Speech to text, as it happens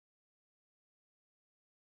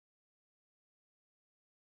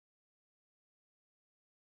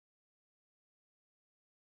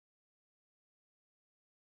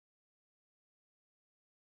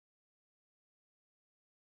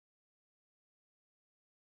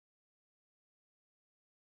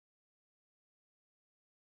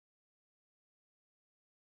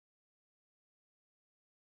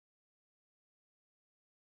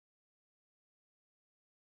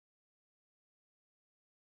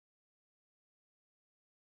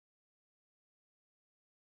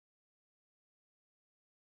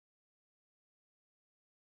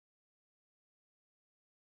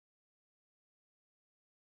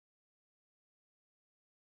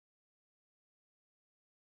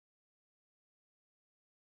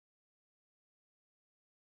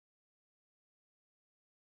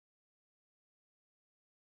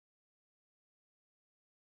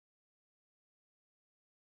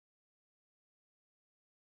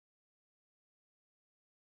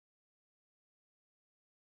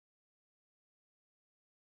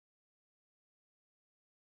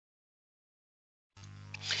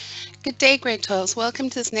Good day, grade 12s. Welcome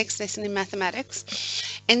to this next lesson in mathematics.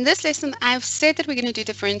 In this lesson, I've said that we're going to do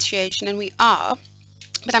differentiation, and we are,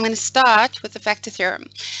 but I'm going to start with the factor theorem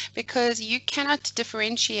because you cannot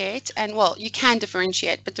differentiate, and well, you can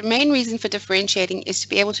differentiate, but the main reason for differentiating is to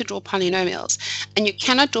be able to draw polynomials, and you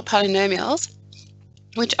cannot draw polynomials,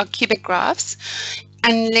 which are cubic graphs,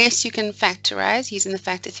 unless you can factorize using the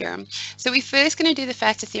factor theorem. So we're first going to do the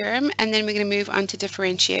factor theorem, and then we're going to move on to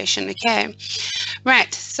differentiation, okay?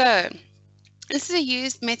 Right, so this is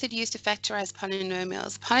a method used to factorize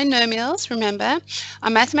polynomials. Polynomials, remember, are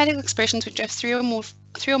mathematical expressions which have three or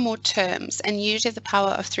more terms and usually have the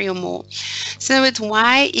power of 3 or more. So in other words,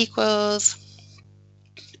 y equals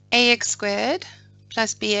ax squared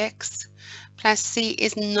plus bx plus c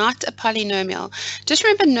is not a polynomial. Just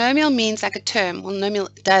remember, nomial means like a term. Well, nomial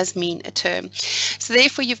does mean a term. So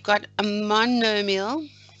therefore, you've got a monomial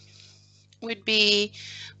would be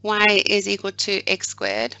y is equal to x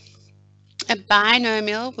squared. A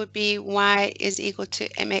binomial would be y is equal to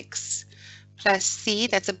mx plus c.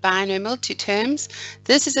 That's a binomial, 2 terms.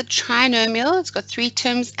 This is a trinomial. It's got 3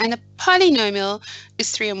 terms, and a polynomial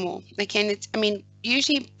is 3 or more. Okay, and it's,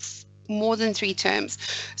 usually more than 3 terms.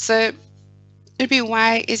 So it would be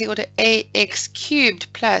y is equal to ax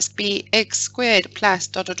cubed plus bx squared plus ...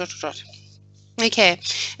 Okay,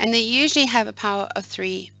 and they usually have a power of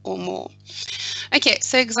 3 or more. Okay,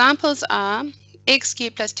 so examples are x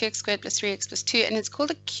cubed plus 2x squared plus 3x plus 2, and it's called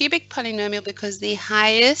a cubic polynomial because the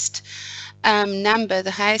highest number, the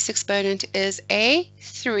highest exponent is a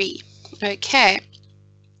 3. Okay,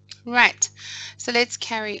 right, so let's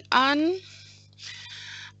carry on.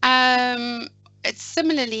 It's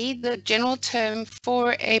similarly, the general term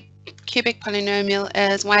for a cubic polynomial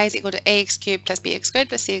is y is equal to ax cubed plus bx squared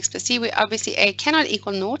plus cx plus c, where obviously a cannot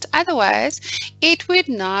equal naught, otherwise it would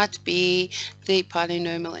not be the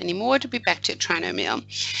polynomial anymore. It would be back to a trinomial.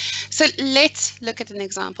 So let's look at an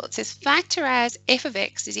example. It says factorize f of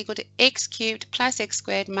x is equal to x cubed plus x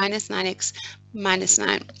squared minus 9x minus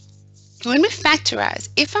 9. When we factorize,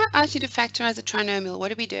 if I ask you to factorize a trinomial,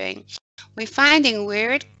 what are we doing? We're finding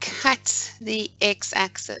where it cuts the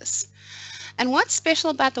x-axis. And what's special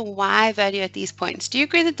about the y value at these points? Do you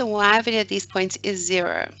agree that the y value at these points is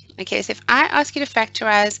 0? Okay, so if I ask you to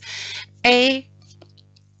factorize a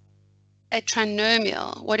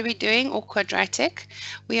trinomial, what are we doing? Or quadratic?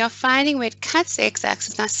 We are finding where it cuts the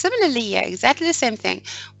x-axis. Now, similarly here, exactly the same thing.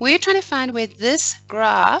 We're trying to find where this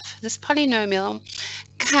graph, this polynomial,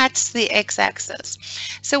 cuts the x-axis.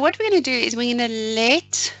 So what we're going to do is we're going to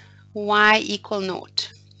let y equal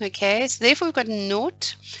naught. Okay, so therefore we've got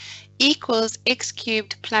naught equals x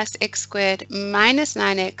cubed plus x squared minus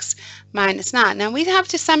 9x minus 9. Now we have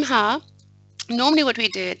to somehow, normally what we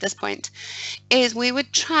do at this point is we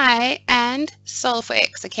would try and solve for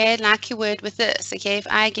x, okay, like you would with this. Okay, if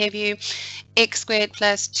I gave you x squared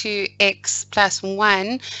plus 2x plus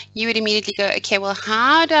 1, you would immediately go, okay, well,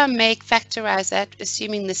 how do I factorize that,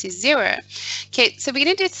 assuming this is 0? Okay, so we're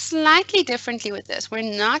going to do it slightly differently with this. We're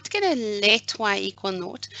not going to let y equal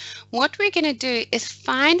naught. What we're going to do is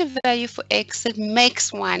find a value for x that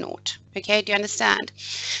makes y naught. Okay, do you understand?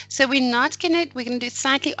 So we're going to do it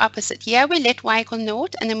slightly opposite. Here we let y equal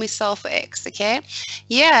naught, and then we solve for x, okay?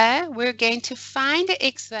 Here we're going to find an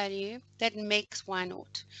x value that makes y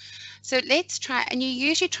naught. So let's try, and you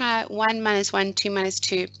usually try 1 minus 1, 2 minus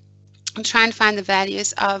 2, and try and find the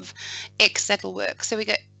values of x that will work. So we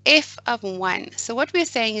go f of 1. So what we're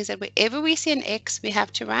saying is that wherever we see an x, we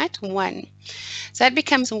have to write 1. So that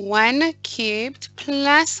becomes 1 cubed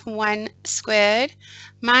plus 1 squared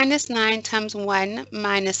minus 9 times 1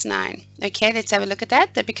 minus 9. Okay, let's have a look at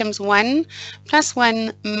that. That becomes 1 plus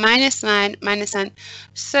 1 minus 9 minus 9.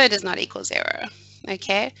 So it does not equal 0.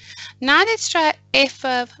 Okay, now let's try f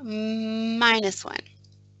of minus 1.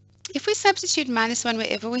 If we substitute minus 1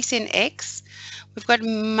 wherever we see an x, we've got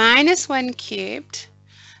minus 1 cubed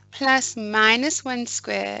plus minus 1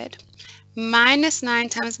 squared minus 9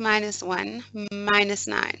 times minus 1 minus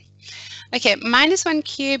 9. Okay, minus 1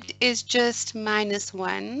 cubed is just minus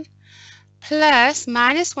 1, plus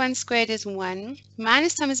minus 1 squared is 1,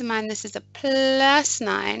 minus times minus is a plus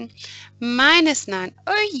 9, minus 9.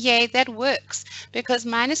 Oh yay, that works, because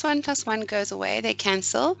minus 1 plus 1 goes away, they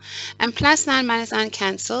cancel, and plus 9 minus 9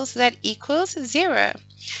 cancels, so that equals 0.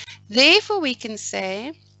 Therefore, we can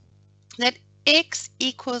say that x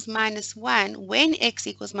equals minus 1. When x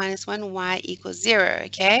equals minus 1, y equals 0,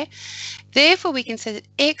 okay? Therefore, we can say that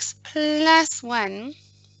x plus 1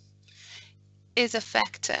 is a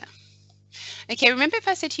factor. Okay, remember if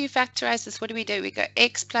I said to you factorize this, what do? We go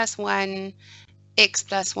x plus 1 x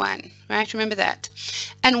plus 1, right? Remember that.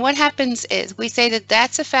 And what happens is we say that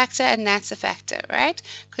that's a factor and that's a factor, right?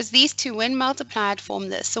 Because these two, when multiplied, form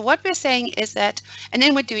this. So what we're saying is that, and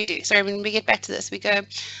then what do we do? Sorry, when we get back to this, we go,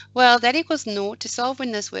 well, that equals naught. To solve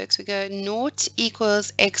when this works, we go naught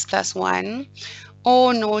equals x plus 1,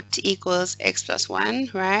 or naught equals x plus 1,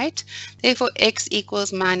 right? Therefore, x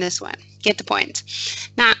equals minus 1. Get the point.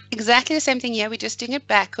 Now, exactly the same thing here. We're just doing it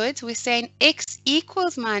backwards. We're saying x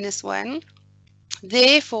equals minus 1.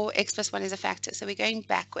 Therefore, x plus 1 is a factor. So we're going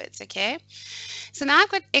backwards, okay? So now I've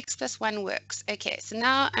got x plus 1 works. Okay, so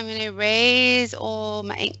now I'm going to erase all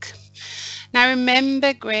my ink. Now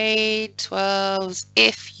remember grade 12's,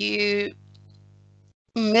 if you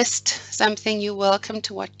missed something, you're welcome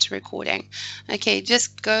to watch the recording. Okay,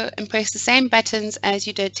 just go and press the same buttons as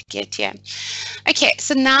you did to get here. Okay,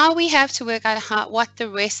 so now we have to work out what the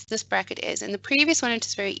rest of this bracket is. In the previous one, it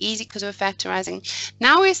was very easy because we're factorizing.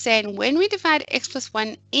 Now we're saying when we divide x plus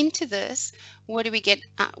 1 into this, what do we get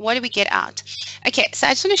out? Okay, so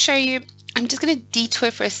I just want to show you. I'm just going to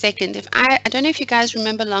detour for a second. If I don't know if you guys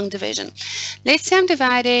remember long division. Let's say I'm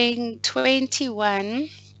dividing 21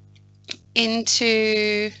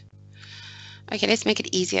 into, okay, let's make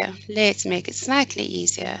it easier. Let's make it slightly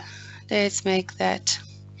easier. Let's make that,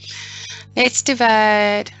 let's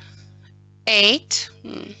divide 8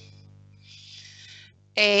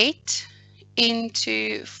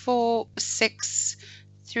 into 4, 6,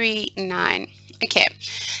 3, 9. Okay,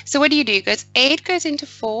 so what do? It goes 8 goes into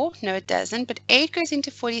 4. No, it doesn't, but 8 goes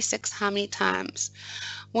into 46 how many times?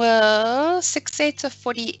 Well, 6 8s are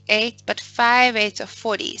 48, but 5 8s are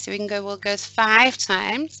 40. So we can go, well, it goes 5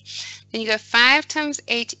 times. Then you go 5 times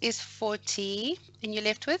 8 is 40, and you're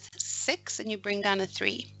left with 6, and you bring down a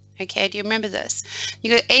 3. Okay, do you remember this?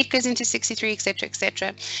 You go 8 goes into 63, etc.,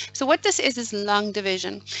 etc. So what this is long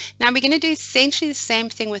division. Now we're going to do essentially the same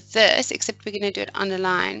thing with this, except we're going to do it on a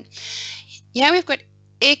line. Yeah, we've got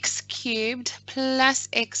x cubed plus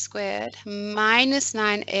x squared minus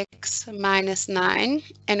 9x minus 9,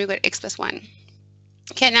 and we've got x plus 1.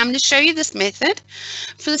 Okay, now I'm going to show you this method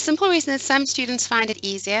for the simple reason that some students find it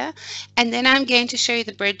easier, and then I'm going to show you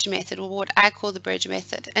the bridge method, or what I call the bridge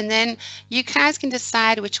method, and then you guys can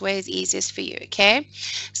decide which way is easiest for you, okay?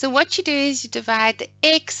 So what you do is you divide the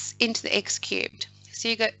x into the x cubed. So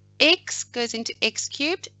you go x goes into x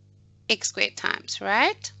cubed, x squared times,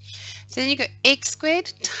 right? So then you go x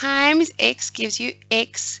squared times x gives you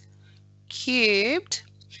x cubed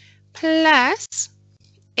plus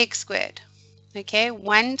x squared. Okay,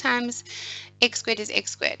 1 times x squared is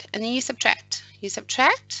x squared. And then you subtract. You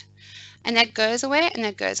subtract, and that goes away, and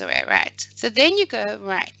that goes away, right? So then you go,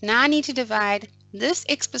 right, now I need to divide this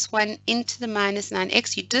x plus 1 into the minus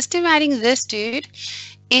 9x. You're just dividing this dude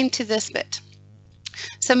into this bit.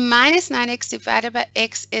 So minus 9x divided by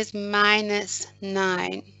x is minus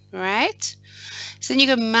 9. Right? So then you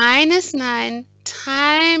go minus 9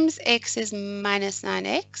 times x is minus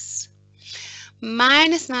 9x.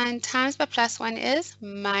 Minus 9 times by plus 1 is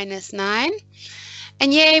minus 9.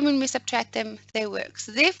 And yay, when we subtract them, they work.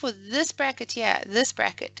 So therefore, this bracket here, this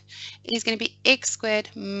bracket, is going to be x squared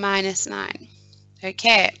minus 9.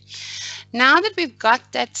 Okay. Now that we've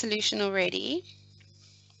got that solution already,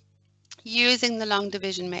 using the long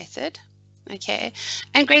division method, okay,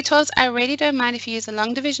 and grade 12s, I really don't mind if you use the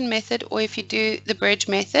long division method or if you do the bridge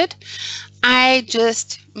method. I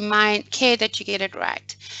just care that you get it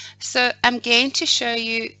right. So I'm going to show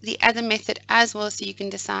you the other method as well so you can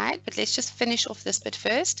decide, but let's just finish off this bit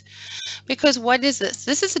first, because what is this?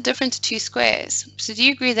 This is a difference of 2 squares. So do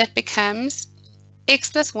you agree that becomes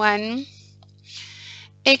x plus 1,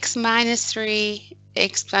 x minus 3,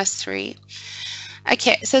 x plus 3?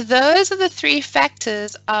 Okay, so those are the 3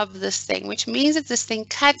 factors of this thing, which means that this thing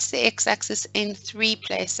cuts the x-axis in 3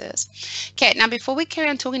 places. Okay, now before we carry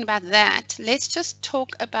on talking about that, let's just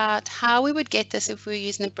talk about how we would get this if we were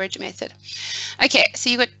using the bridge method. Okay,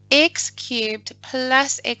 so you got x cubed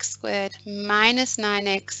plus x squared minus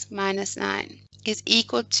 9x minus 9 is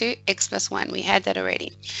equal to x plus 1. We had that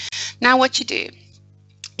already. Now what you do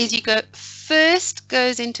is you go first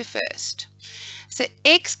goes into first. So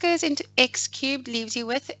x goes into x cubed, leaves you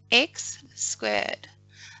with x squared.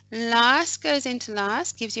 Last goes into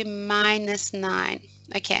last, gives you minus 9.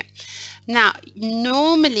 Okay, now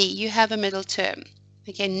normally you have a middle term.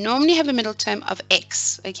 Okay, normally you have a middle term of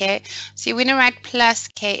x. Okay, so you're going to write plus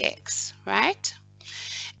kx, right?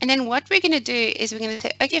 And then what we're going to do is we're going to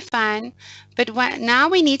say, okay, fine, but now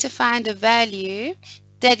we need to find a value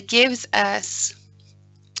that gives us,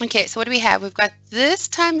 okay, so what do we have? We've got this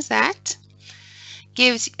times that.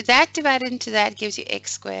 Gives that divided into that gives you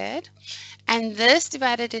x squared, and this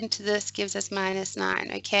divided into this gives us minus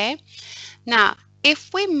 9. Okay, now if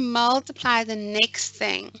we multiply the next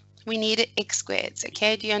thing, we need an x squared.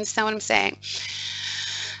 Okay, do you understand what I'm saying?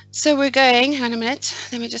 So we're going, hang on a minute,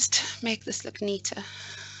 let me just make this look neater.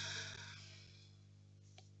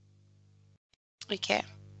 Okay,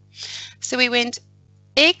 so we went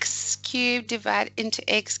x cubed divided into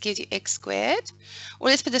x gives you x squared. Or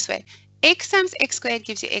let's put it this way, x times x squared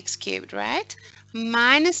gives you x cubed, right?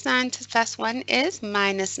 Minus 9 plus 1 is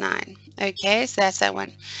minus 9. Okay, so that's that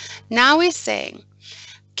one. Now we're saying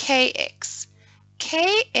kx.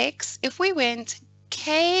 Kx, if we went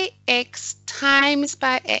kx times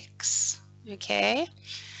by x, okay,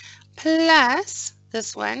 plus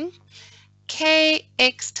this one,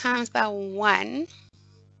 kx times by 1.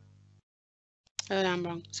 Oh, no, I'm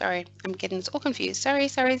wrong. Sorry, I'm getting this all confused. Sorry.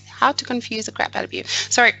 How to confuse the crap out of you.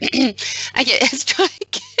 Sorry. Okay, let's try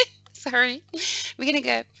again. Sorry. We're going to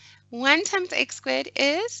go 1 times x squared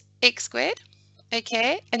is x squared.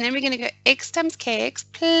 Okay, and then we're going to go x times kx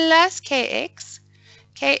plus kx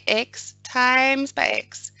times by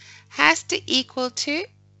x has to equal to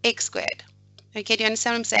x squared. Okay, do you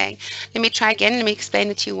understand what I'm saying? Let me try again. Let me explain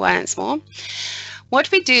it to you once more.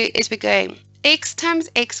 What we do is we're going x times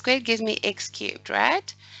x squared gives me x cubed,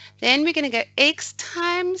 right? Then we're going to go x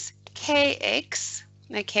times kx,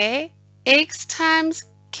 okay? X times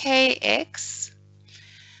kx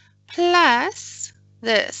plus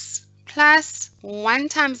this, plus 1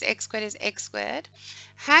 times x squared is x squared,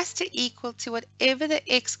 has to equal to whatever the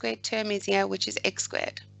x squared term is here, which is x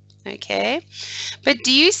squared, okay? But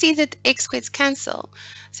do you see that x squareds cancel?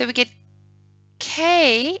 So we get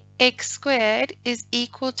kx squared is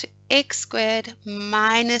equal to x squared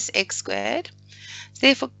minus x squared. So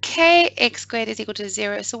therefore, kx squared is equal to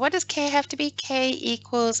 0. So what does k have to be? K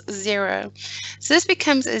equals 0. So this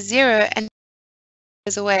becomes a 0 and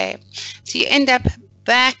goes away. So you end up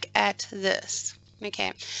back at this.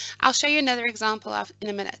 Okay, I'll show you another example in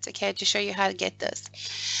a minute, okay, to show you how to get this.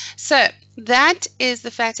 So that is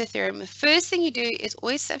the factor theorem. The first thing you do is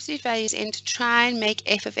always substitute values in to try and make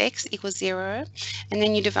f of x equals 0, and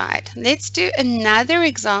then you divide. Let's do another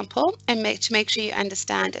example and to make sure you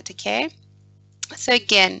understand it, okay? So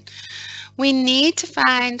again, we need to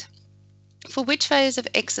find for which values of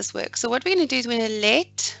x this works. So what we're going to do is we're going to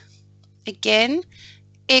let, again,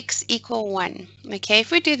 x equal 1. Okay,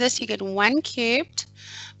 if we do this, you get 1 cubed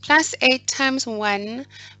plus 8 times 1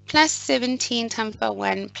 plus 17 times by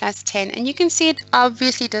 1 plus 10. And you can see it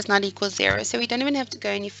obviously does not equal 0, so we don't even have to go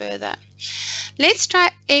any further. Let's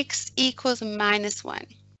try x equals minus 1.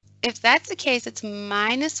 If that's the case, it's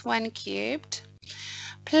minus 1 cubed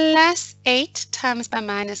plus 8 times by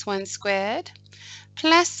minus 1 squared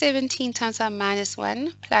plus 17 times by minus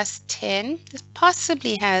 1 plus 10. This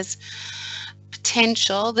possibly has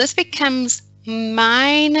potential. This becomes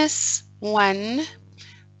minus 1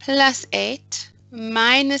 plus 8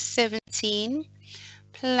 minus 17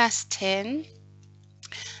 plus 10.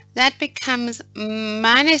 That becomes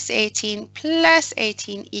minus 18 plus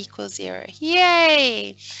 18 equals 0.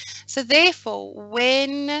 Yay! So therefore,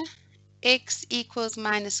 when x equals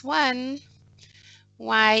minus 1,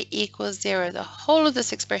 y equals 0. The whole of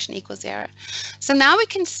this expression equals 0. So now we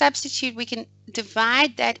can substitute, we can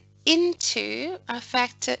divide that into a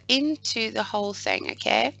factor into the whole thing,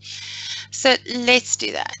 okay? So let's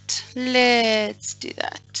do that. Let's do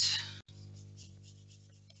that.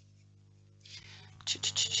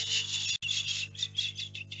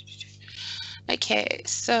 Okay,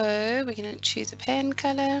 so we're going to choose a pen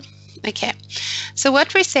color. Okay, so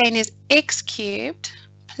what we're saying is x cubed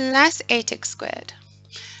plus 8x squared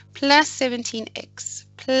plus 17x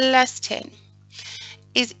plus 10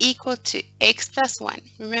 is equal to x plus 1.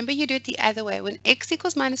 Remember, you do it the other way. When x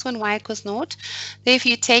equals minus 1, y equals 0. Therefore,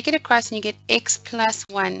 you take it across and you get x plus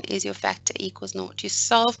 1 is your factor equals 0. You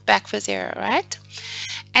solve back for 0, right?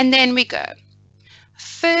 And then we go.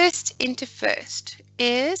 First into first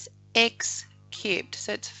is x cubed.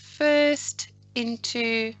 So it's first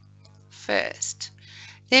into first.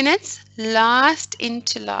 Then it's last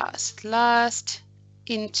into last. Last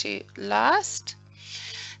into last.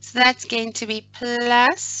 So that's going to be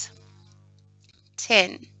plus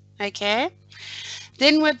 10, okay?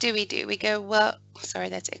 Then what do? We go, well, sorry,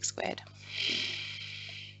 that's x squared.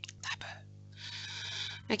 Typo.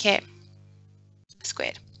 Okay,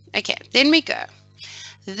 squared. Okay, then we go.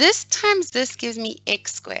 This times this gives me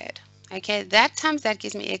x squared. Okay, that times that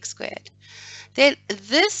gives me x squared. Then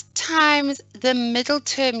this times the middle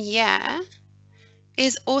term here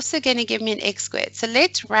is also going to give me an x squared. So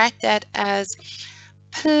let's write that as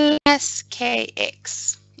plus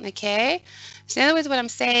kx, okay? So in other words, what I'm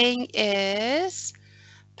saying is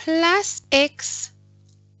plus x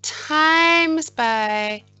times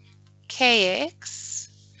by kx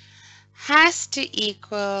has to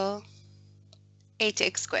equal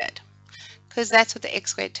 8x squared, because that's what the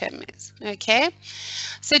x squared term is, okay?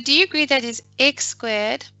 So do you agree that is x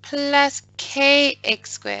squared plus kx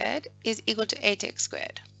squared is equal to 8x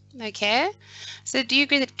squared, okay? So do you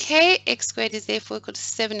agree that kx squared is therefore equal to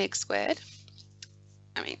 7x squared?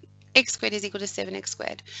 I mean, x squared is equal to 7x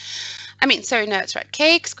squared. Sorry, no, it's right.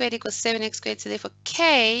 Kx squared equals 7x squared, so therefore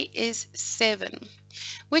k is 7,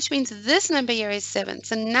 which means this number here is 7.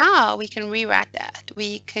 So now we can rewrite that.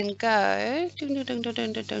 We can go, dun, dun, dun,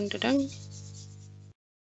 dun, dun, dun, dun, dun,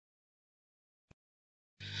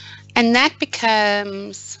 and that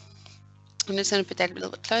becomes, I'm just going to put that a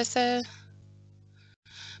little bit closer,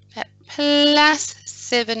 plus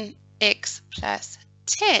 7x plus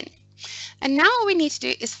 10. And now all we need to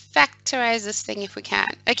do is factorize this thing if we can.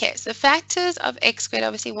 Okay, so factors of x squared,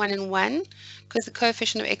 obviously 1 and 1, because the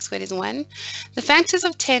coefficient of x squared is 1. The factors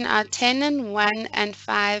of 10 are 10 and 1 and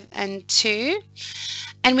 5 and 2.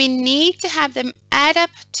 And we need to have them add up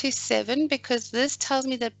to 7, because this tells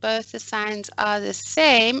me that both the signs are the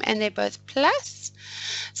same and they're both plus.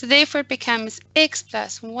 So therefore it becomes x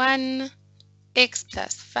plus 1, x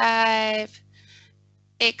plus 5,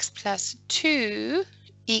 x plus 2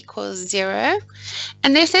 equals 0.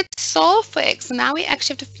 And they said solve for x. So now we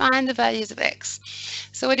actually have to find the values of x.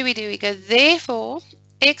 So what do? We go, therefore,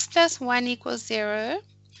 x plus 1 equals 0,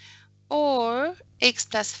 or x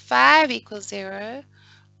plus 5 equals 0,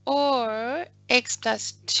 or x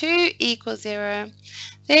plus 2 equals 0.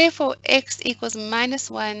 Therefore, x equals minus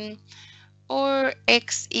 1, or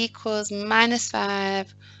x equals minus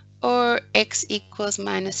 5, or x equals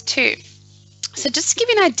minus 2. So just to give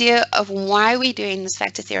you an idea of why we're doing this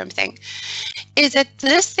factor theorem thing, is that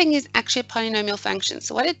this thing is actually a polynomial function.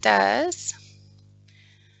 So what it does,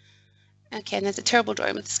 okay, and that's a terrible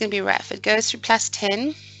drawing, but this is going to be rough. It goes through plus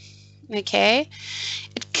 10, okay.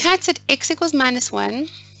 It cuts at x equals minus 1,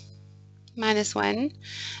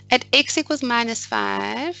 at x equals minus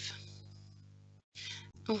 5.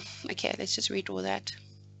 Oh, okay, let's just redraw that.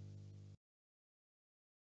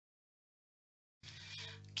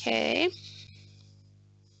 Okay.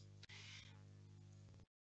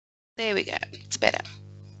 There we go. It's better.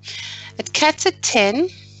 It cuts at 10.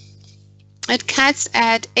 It cuts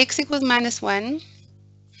at x equals minus 1,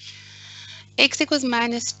 x equals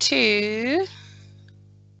minus 2,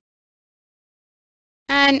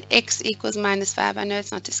 and x equals minus 5. I know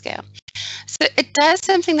it's not to scale. So it does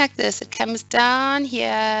something like this. It comes down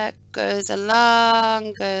here, goes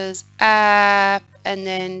along, goes up, and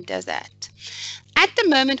then does that. At the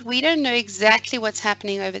moment, we don't know exactly what's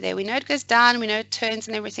happening over there. We know it goes down, we know it turns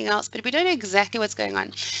and everything else, but we don't know exactly what's going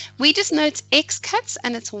on. We just know it's x cuts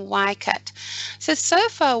and it's y cut. So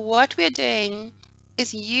far, what we're doing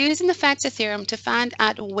is using the factor theorem to find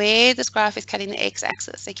out where this graph is cutting the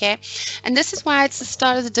x-axis, okay? And this is why it's the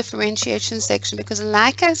start of the differentiation section, because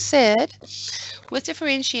like I said, with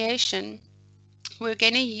differentiation, we're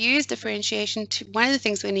going to use differentiation to, one of the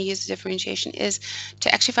things we're going to use the differentiation is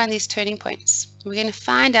to actually find these turning points. We're going to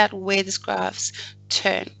find out where this graphs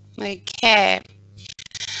turn. Okay.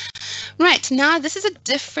 Right, now this is a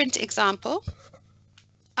different example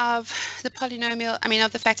of the polynomial,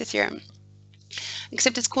 of the factor theorem,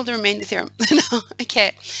 except it's called the remainder theorem.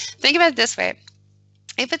 Okay, think about it this way.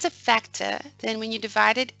 If it's a factor, then when you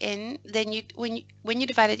divide it in, when you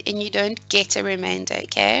divide it in, you don't get a remainder,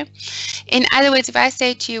 okay? In other words, if I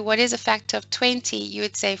say to you, what is a factor of 20, you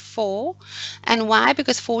would say 4. And why?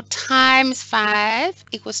 Because 4 times 5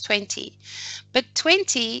 equals 20. But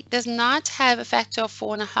 20 does not have a factor of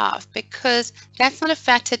 4.5, because that's not a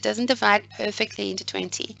factor. It doesn't divide perfectly into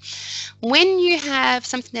 20. When you have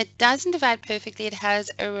something that doesn't divide perfectly, it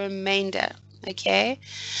has a remainder. Okay,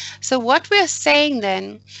 so what we're saying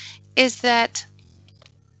then is that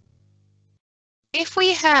if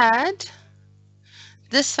we had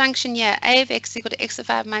this function here, a of x equal to x of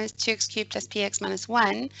 5 minus 2x cubed plus px minus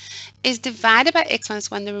 1 is divided by x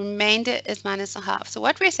minus 1, the remainder is minus a half. So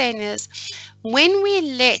what we're saying is when we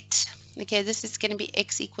let, okay, this is going to be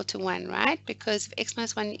x equal to 1, right? Because if x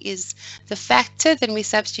minus 1 is the factor, then we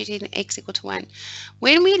substitute in x equal to 1.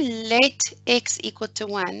 When we let x equal to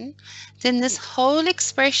 1, then this whole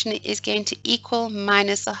expression is going to equal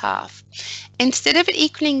minus a half. Instead of it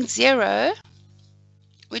equaling 0,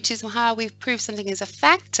 which is how we've proved something is a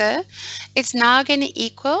factor, it's now going to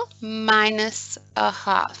equal minus a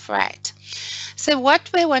half, right? So what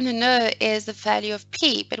we want to know is the value of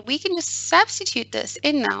p, but we can just substitute this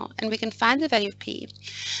in now and we can find the value of p.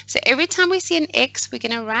 So every time we see an x, we're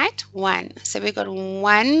going to write 1. So we've got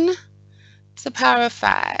 1 to the power of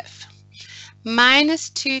 5 minus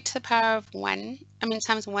 2 to the power of 1,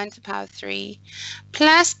 times 1 to the power of 3,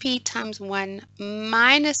 plus p times 1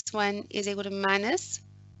 minus 1 is equal to minus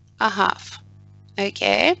a half.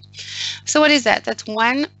 Okay, so what is that? That's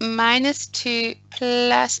 1 minus 2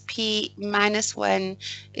 plus p minus 1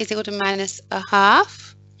 is equal to minus a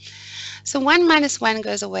half. So 1 minus 1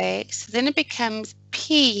 goes away, so then it becomes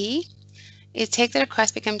p, is take that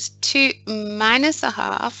across, becomes 2 minus a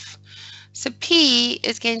half. So p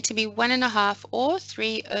is going to be 1.5 or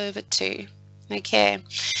 3 over 2. Okay,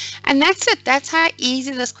 and that's it. That's how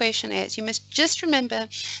easy this question is. You must just remember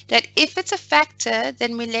that if it's a factor,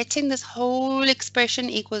 then we're letting this whole expression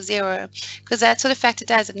equal 0, because that's what a factor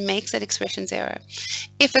does. It makes that expression 0.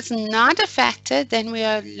 If it's not a factor, then we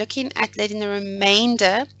are looking at letting the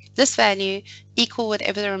remainder, this value, equal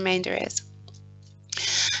whatever the remainder is.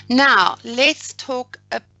 Now, let's talk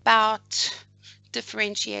about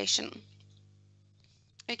differentiation.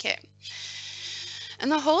 Okay.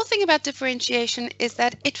 And the whole thing about differentiation is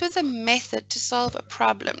that it was a method to solve a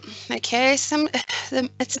problem. Okay,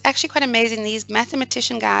 it's actually quite amazing. These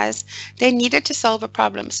mathematician guys, they needed to solve a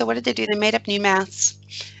problem. So what did they do? They made up new maths,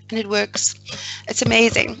 and it works. It's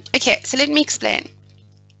amazing. Okay, so let me explain.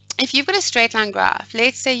 If you've got a straight line graph,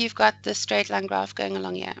 let's say you've got this straight line graph going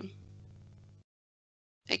along here.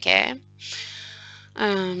 Okay,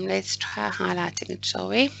 let's try highlighting it, shall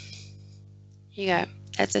we? Here you go.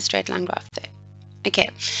 That's a straight line graph there. Okay,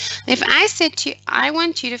 if I said to you, I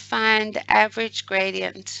want you to find the average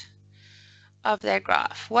gradient of that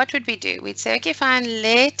graph, what would we do? We'd say, okay, fine,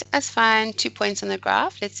 let us find 2 points on the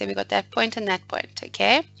graph. Let's say we got that point and that point,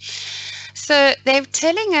 okay? So they're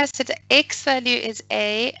telling us that the x value is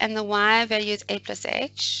a and the y value is a plus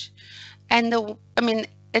h. And the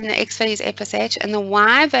x value is a plus h, and the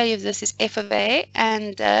y value of this is f of a,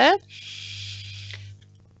 and the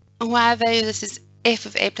y value of this is f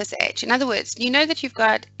of a plus h. In other words, you know that you've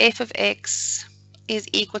got f of x is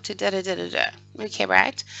equal to da da da da da. Okay,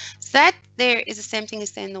 right? So that there is the same thing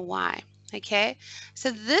as saying the y. Okay,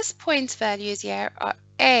 so this point's values here are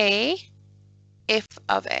a, f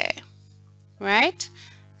of a, right?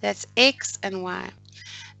 That's x and y.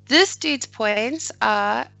 This dude's points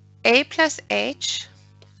are a plus h.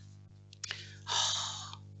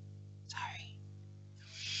 Sorry.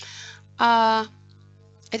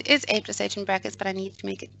 It is a plus h in brackets, but I need to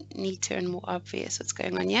make it neater and more obvious what's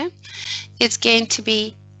going on here. It's going to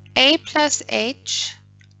be a plus h,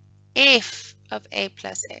 f of a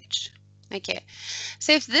plus h. Okay,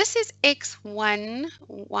 so if this is x1,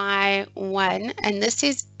 y1, and this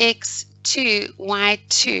is x2,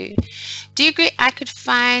 y2, do you agree I could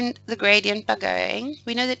find the gradient by going?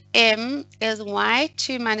 We know that m is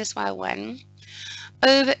y2 minus y1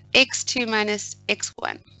 over x2 minus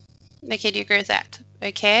x1. Okay, do you agree with that?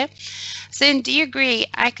 Okay, so then do you agree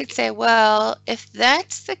I could say, well, if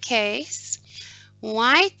that's the case,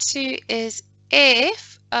 y2 is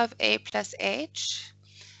f of a plus h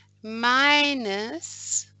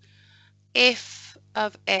minus f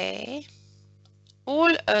of a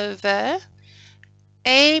all over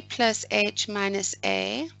a plus h minus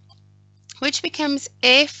a, which becomes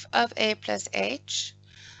f of a plus h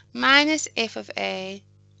minus f of a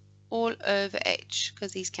all over h,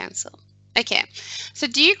 because these cancel. Okay, so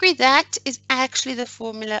do you agree that is actually the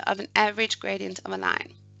formula of an average gradient of a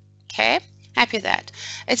line? Okay, happy with that.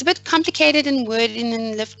 It's a bit complicated in wording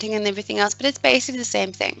and lifting and everything else, but it's basically the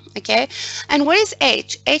same thing. Okay, and what is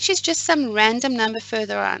h? H is just some random number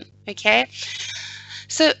further on. Okay,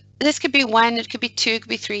 so this could be 1, it could be 2, it could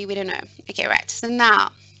be 3, we don't know. Okay, right, so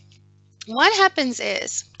now what happens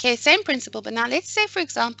is, okay, same principle, but now let's say, for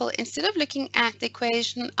example, instead of looking at the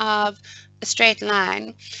equation of a straight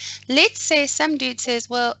line, let's say some dude says,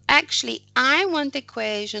 well, actually, I want the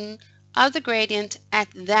equation of the gradient at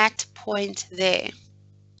that point there,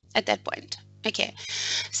 at that point. Okay,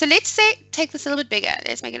 so let's say, take this a little bit bigger.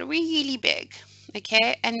 Let's make it really big,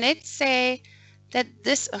 okay? And let's say that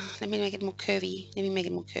this, let me make it more curvy. Let me make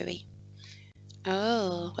it more curvy.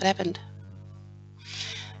 Oh, what happened?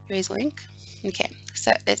 Raise link. Okay,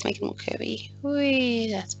 so let's make it more curvy.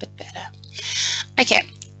 Whee, that's a bit better. Okay,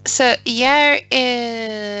 so here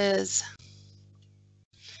is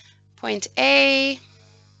point A,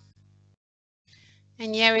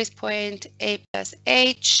 and here is point A plus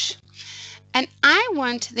H, and I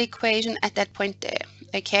want the equation at that point there.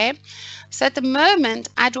 Okay, so at the moment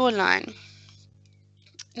I draw a line,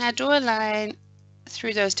 and I draw a line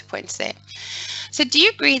through those 2 points there. So do you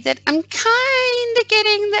agree that I'm kind of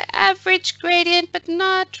getting the average gradient, but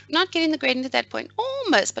not getting the gradient at that point?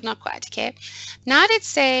 Almost, but not quite, okay? Now let's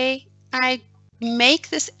say I make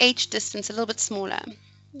this h distance a little bit smaller.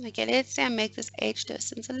 Okay, let's say I make this h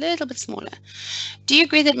distance a little bit smaller. Do you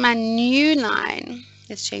agree that my new line,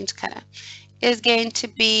 let's change color, is going to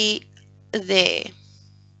be there?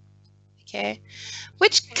 Okay,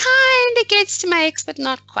 which kind of gets to my x, but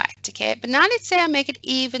not quite. Okay, but now let's say I make it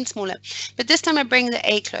even smaller, but this time I bring the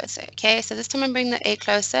a closer. Okay, so this time I bring the a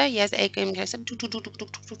closer. Here's the a going closer.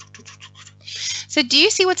 So do you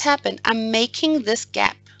see what's happened? I'm making this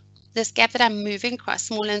gap that I'm moving across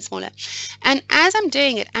smaller and smaller. And as I'm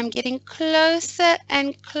doing it, I'm getting closer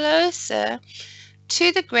and closer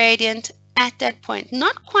to the gradient at that point.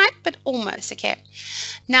 Not quite, but almost, okay?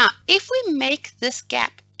 Now, if we make this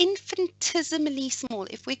gap infinitesimally small,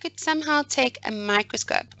 if we could somehow take a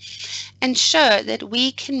microscope and show that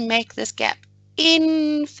we can make this gap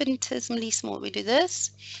infinitesimally small, we do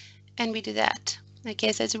this and we do that.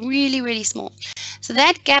 Okay, so it's really, really small. So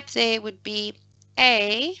that gap there would be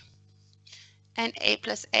A and A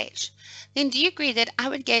plus H. Then do you agree that I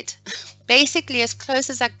would get basically as close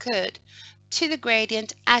as I could to the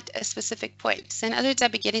gradient at a specific point? So in other words,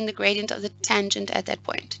 I'd be getting the gradient of the tangent at that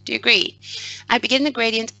point. Do you agree? I'd be getting the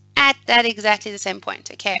gradient at that exactly the same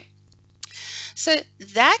point, okay? So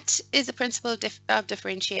that is the principle of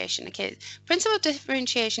differentiation, okay? Principle of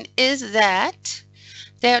differentiation is that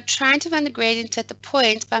they are trying to find the gradient at the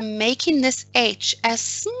point by making this h as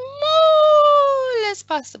small as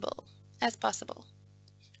possible. As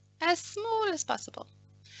small as possible.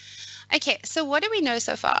 Okay, so what do we know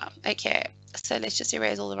so far? Okay, so let's just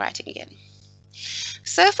erase all the writing again.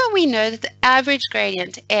 So far we know that the average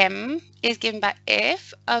gradient m is given by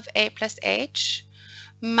f of a plus h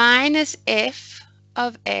minus f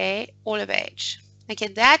of a all of h. Okay,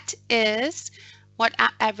 that is what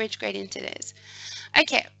our average gradient it is.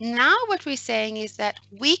 Okay, now what we're saying is that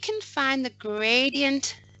we can find the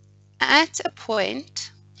gradient at a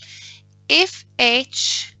point if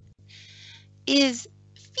h is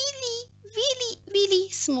really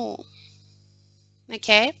small.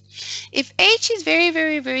 Okay, if h is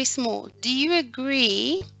very small, do you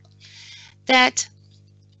agree that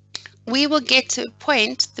we will get to a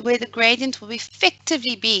point where the gradient will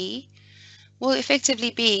effectively be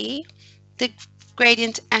the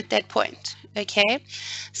gradient at that point? Okay,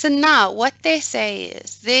 so now what they say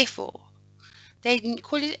is, therefore, they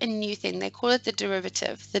call it a new thing. They call it the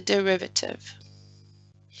derivative.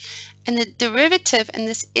 And the derivative, and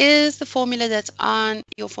this is the formula that's on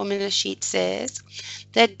your formula sheet, says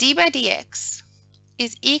that d by dx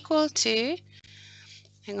is equal to,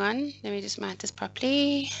 hang on, let me just write this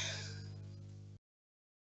properly.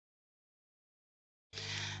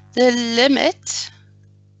 The limit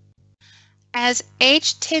as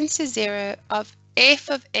h tends to 0 of f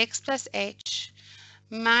of x plus h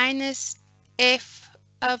minus f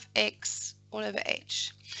of x all over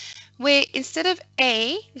h, where instead of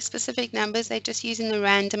a, the specific numbers, they're just using the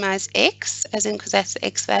randomized x, as in because that's the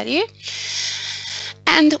x value.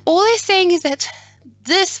 And all they're saying is that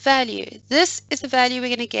this is the value we're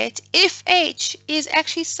going to get if h is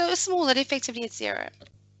actually so small that effectively it's 0.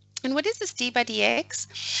 And what is this d by dx?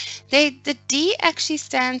 The d actually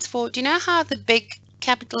stands for, do you know how the big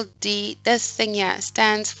capital D, this thing here,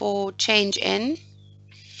 stands for change in?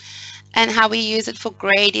 And how we use it for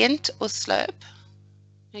gradient or slope?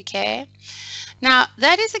 Okay. Now,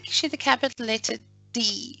 that is actually the capital letter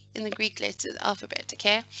D in the Greek letter alphabet,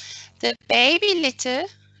 okay? The baby letter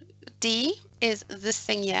D is this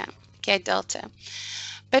thing here, okay, delta.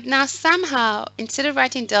 But now somehow, instead of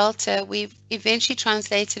writing delta, we've eventually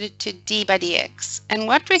translated it to d by dx. And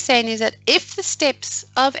what we're saying is that if the steps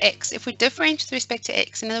of x, if we differentiate with respect to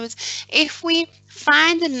x, in other words, if we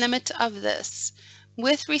find the limit of this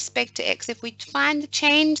with respect to x, if we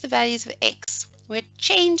change the values of x, we're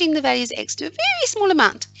changing the values of x to a very small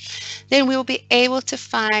amount, then we'll be able to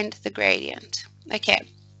find the gradient. Okay.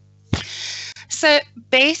 So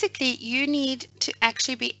basically, you need to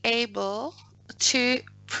actually be able to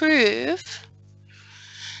prove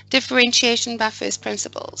differentiation by first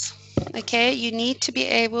principles. Okay, you need to be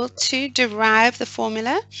able to derive the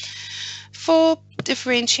formula for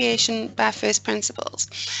differentiation by first principles.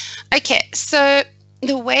 Okay, so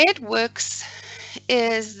the way it works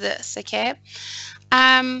is this, okay?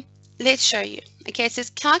 Let's show you. Okay, it says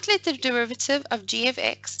calculate the derivative of g of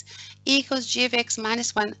x equals g of x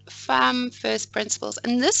minus 1 from first principles.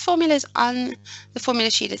 And this formula is on the formula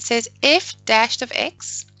sheet. It says f dashed of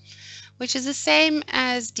x, which is the same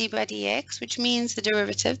as d by dx, which means the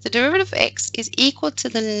derivative of x is equal to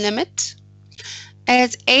the limit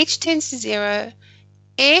as h tends to 0,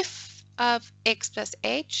 f of x plus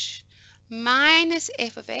h minus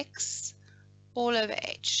f of x all over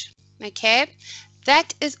h. Okay,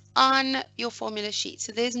 That is on your formula sheet.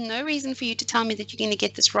 So there's no reason for you to tell me that you're going to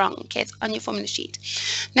get this wrong. Okay, it's on your formula sheet.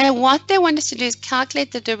 Now, what they want us to do is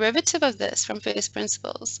calculate the derivative of this from first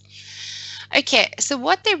principles. Okay, so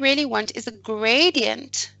what they really want is a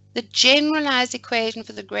gradient, the generalized equation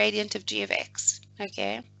for the gradient of g of x.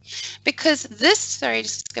 Okay, because this, sorry,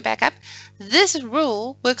 just go back up, this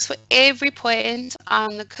rule works for every point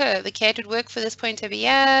on the curve. Okay, it would work for this point over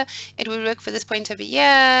here, it would work for this point over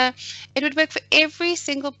here, it would work for every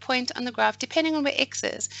single point on the graph depending on where x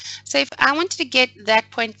is. So if I wanted to get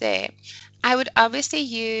that point there, I would obviously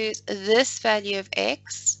use this value of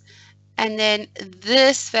x and then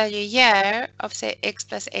this value here of, say, x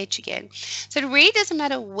plus h again. So it really doesn't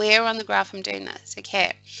matter where on the graph I'm doing this,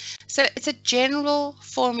 okay? So it's a general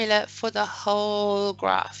formula for the whole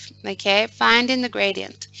graph, okay? Finding the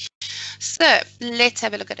gradient. So let's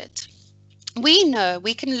have a look at it. We know,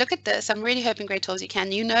 we can look at this. I'm really hoping grade 12s you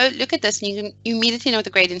can. You know, look at this and you immediately know what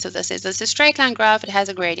the gradient of this is. It's a straight line graph. It has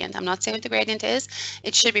a gradient. I'm not saying what the gradient is.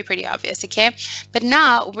 It should be pretty obvious, okay? But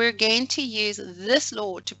now we're going to use this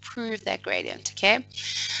law to prove that gradient, okay?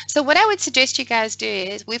 So what I would suggest you guys do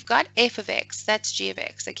is, we've got f of x. That's g of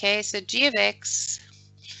x, okay? So g of x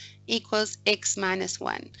equals x minus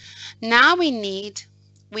 1. Now we need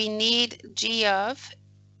g of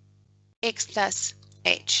x plus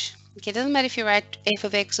h. Okay, it doesn't matter if you write f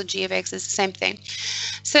of x or g of x, it's the same thing.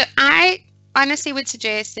 So I honestly would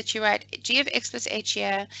suggest that you write g of x plus h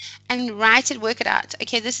here and write it, work it out.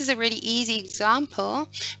 Okay, this is a really easy example,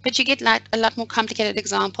 but you get like a lot more complicated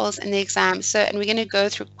examples in the exam. So, and we're going to go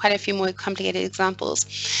through quite a few more complicated examples.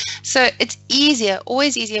 So it's easier,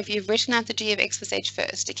 always easier if you've written out the g of x plus h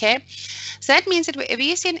first, okay? So that means that wherever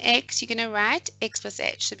you see an x, you're going to write x plus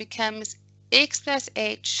h. So it becomes x plus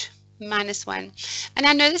h minus 1. And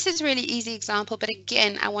I know this is a really easy example, but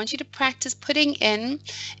again, I want you to practice putting in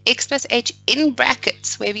x plus h in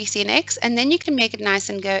brackets wherever you see an x, and then you can make it nice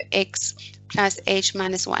and go x plus h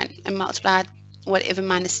minus 1 and multiply whatever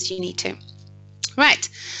minuses you need to. Right,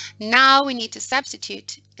 now we need to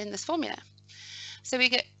substitute in this formula. So we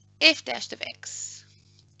go f dash of x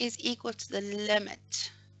is equal to the limit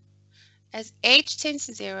as h tends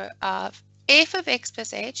to 0 of f of x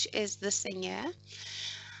plus h is this thing here.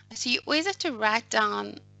 So you always have to write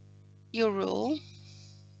down your rule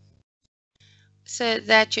so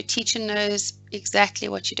that your teacher knows exactly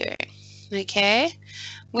what you're doing, okay?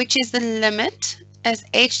 Which is the limit as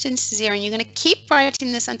h tends to 0, and you're going to keep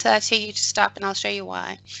writing this until I tell you to stop, and I'll show you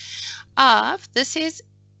why. Of, this is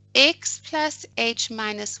x plus h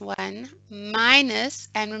minus 1 minus,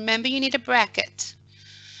 and remember you need a bracket,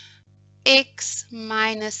 x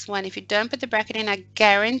minus 1. If you don't put the bracket in, I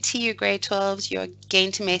guarantee you grade 12s, you're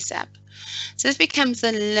going to mess up. So this becomes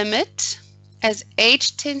the limit as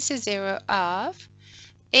h tends to 0 of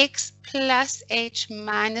x plus h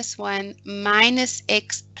minus 1 minus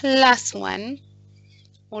x plus 1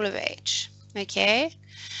 all over h, okay?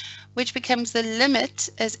 Which becomes the limit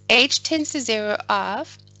as h tends to 0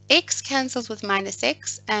 of x cancels with minus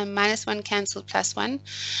x and minus 1 cancels plus 1.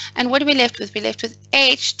 And what are we left with? We're left with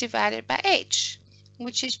h divided by h,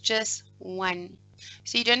 which is just 1.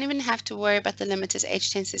 So you don't even have to worry about the limit as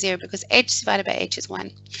h tends to 0 because h divided by h is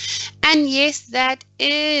 1. And yes, that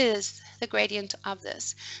is the gradient of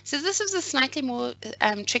this. So this was a slightly more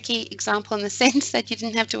tricky example in the sense that you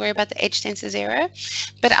didn't have to worry about the h tends to 0,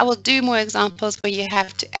 but I will do more examples where you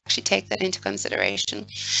have to actually take that into consideration.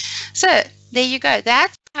 So there you go.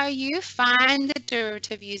 That's how you find the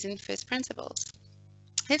derivative using first principles.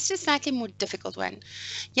 Let's do a slightly more difficult one.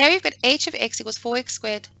 Here we've got h of x equals 4x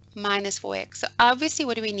squared minus 4x. So obviously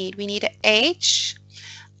what do we need? We need a h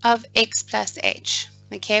of x plus h.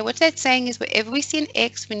 Okay, what that's saying is wherever we see an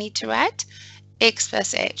x, we need to write x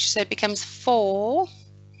plus h. So it becomes 4x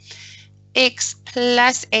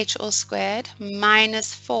plus h all squared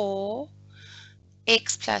minus 4x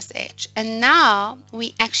plus h. And now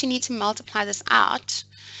we actually need to multiply this out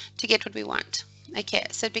to get what we want. Okay,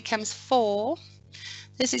 so it becomes 4.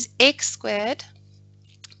 This is x squared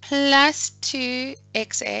plus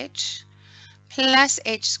 2xh plus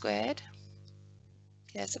h squared.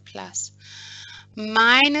 Okay, that's a plus.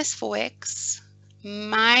 Minus 4x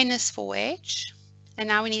minus 4h, and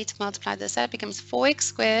now we need to multiply this out. It becomes 4x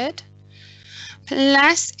squared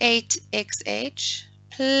plus 8xh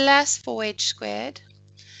plus 4h squared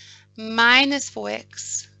minus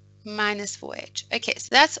 4x minus 4h. Okay, so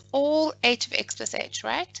that's all h of x plus h,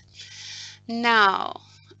 right? Now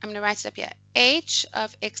I'm going to write it up here. H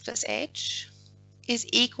of x plus h is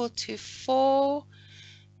equal to 4x squared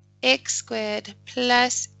plus 8xh plus 4h squared minus 4x minus 4h. Okay, so that's all h of x plus h, right? Now I'm going to write it up here. H of x plus h is equal to 4x squared plus 8xh plus 4h squared minus 4x minus 4h. Okay, so that's all h of x plus h is equal to 4x squared plus 8xh plus 4h squared minus 4x minus 4h. Okay, so that's all h of x plus h is equal to 4x x squared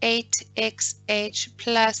plus 8xh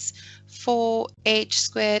plus 4h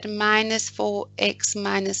squared minus 4x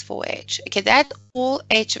minus 4h. Okay, that's all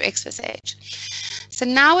h of x plus h. So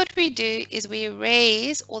now what we do is we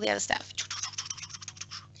erase all the other stuff.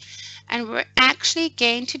 And we're actually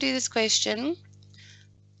going to do this question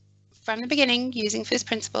from the beginning using first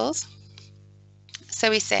principles. So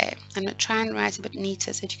we say, I'm going to try and write a bit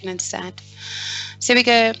neater so that you can understand. So we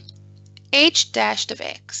go h dashed of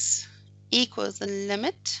x equals the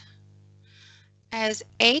limit as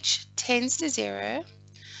h tends to 0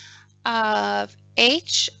 of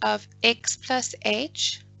h of x plus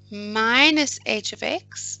h minus h of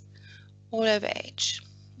x all over h.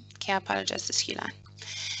 Okay, I apologize for skew line.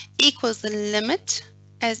 Equals the limit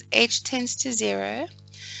as h tends to 0.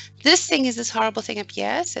 This thing is this horrible thing up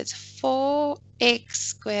here, so it's 4x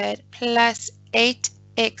squared plus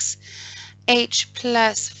 8x h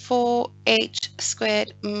plus 4h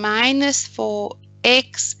squared minus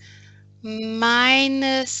 4x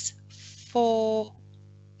minus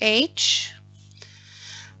 4h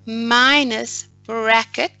minus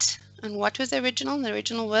bracket, and what was the original? The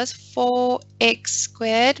original was 4x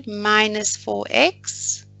squared minus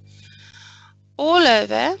 4x all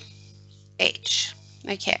over h.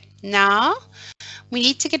 Okay, now we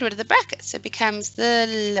need to get rid of the bracket, so it becomes the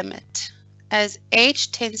limit as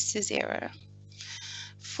h tends to 0.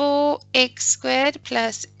 4x squared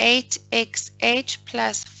plus 8xh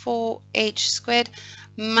plus 4h squared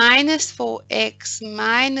minus 4x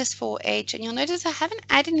minus 4h. And you'll notice I haven't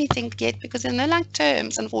added anything yet because there are no like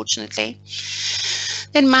terms, unfortunately.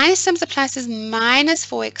 Then minus times the plus is minus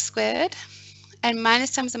 4x squared, and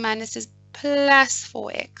minus times the minus is plus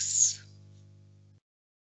 4x.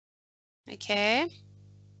 Okay.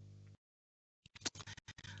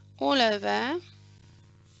 All over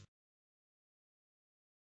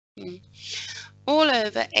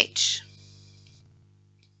h.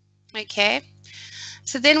 Okay,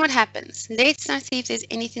 so then what happens? Let's now see if there's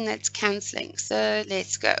anything that's cancelling. So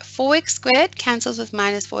let's go. 4x squared cancels with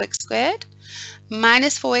minus 4x squared.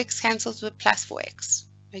 Minus 4x cancels with plus 4x.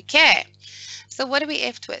 Okay, so what are we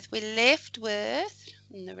left with? We're left with,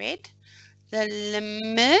 in the red, the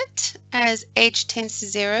limit as h tends to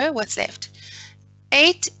 0. What's left?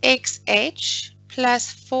 8xh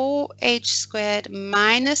plus 4h squared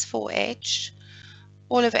minus 4h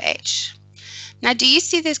all over h. Now, do you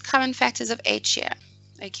see there's common factors of h here?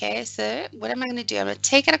 Okay, so what am I going to do? I'm going to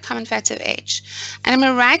take out a common factor of h. And I'm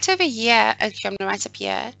going to write over here. Okay, I'm going to write up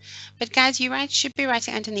here. But guys, you should be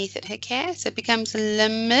writing underneath it, okay? So it becomes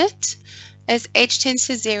limit as h tends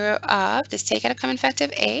to 0 of, let's take out a common factor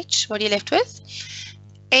of h. What are you left with?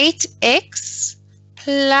 8x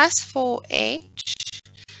plus 4h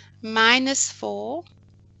minus 4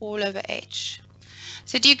 all over h.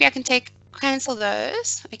 So do you agree I can cancel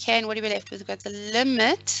those? Okay, and what are we left with? We've got the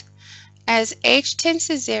limit as h tends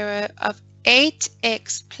to 0 of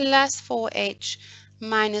 8x plus 4h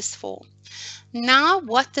minus 4. Now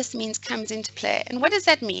what this means comes into play. And what does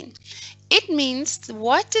that mean? It means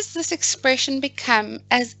what does this expression become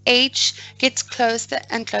as h gets closer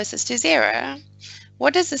and closer to 0?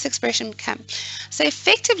 What does this expression become? So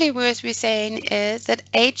effectively what we're saying is that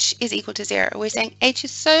h is equal to 0. We're saying h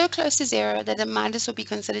is so close to 0 that the minus will be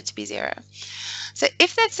considered to be 0. So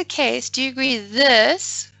if that's the case, do you agree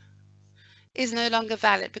this is no longer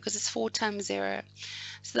valid because it's 4 times 0?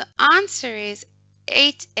 So the answer is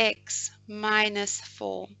 8x minus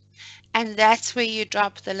 4. And that's where you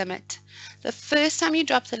drop the limit. The first time you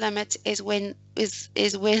drop the limit is when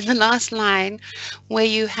the last line where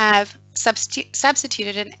you have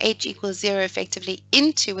substituted an h equals 0 effectively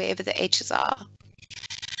into wherever the h's are.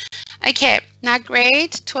 Okay, now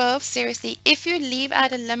grade 12, seriously, if you leave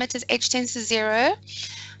out a limit as h tends to 0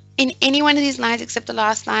 in any one of these lines except the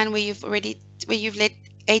last line where you've let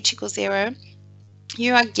h equal 0,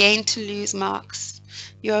 you are going to lose marks.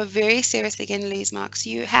 You are very seriously going to lose marks.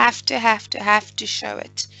 You have to show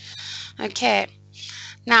it. Okay,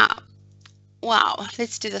 now, wow,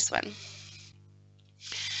 let's do this one.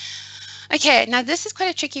 Okay, now this is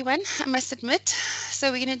quite a tricky one, I must admit.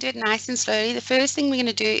 So we're going to do it nice and slowly. The first thing we're going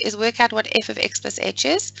to do is work out what f of x plus h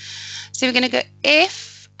is. So we're going to go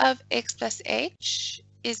f of x plus h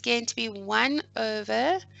is going to be 1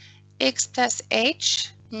 over x plus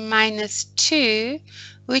h minus 2,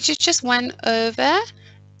 which is just 1 over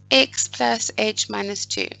x plus h minus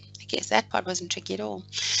 2. I guess that part wasn't tricky at all.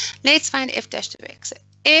 Let's find f dash of x. So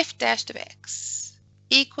f dash of x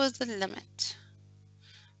equals the limit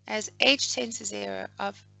as h tends to 0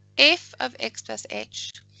 of f of x plus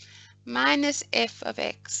h minus f of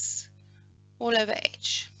x all over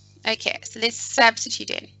h. Okay, so let's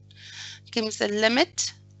substitute in. Gives the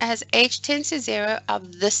limit as h tends to 0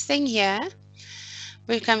 of this thing here,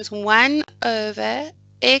 which becomes 1 over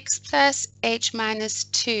x plus h minus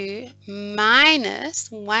 2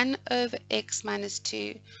 minus 1 over x minus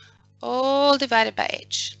 2 all divided by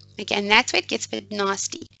h. Again, that's where it gets a bit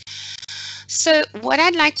nasty. So what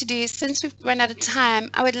I'd like to do is, since we've run out of time,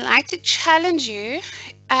 I would like to challenge you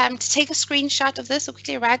to take a screenshot of this or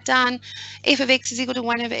quickly write down f of x is equal to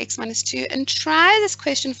 1 over x minus 2 and try this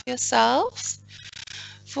question for yourselves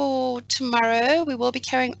for tomorrow. We will be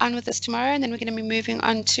carrying on with this tomorrow, and then we're going to be moving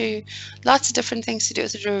on to lots of different things to do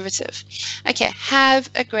with the derivative. Okay, have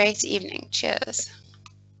a great evening. Cheers.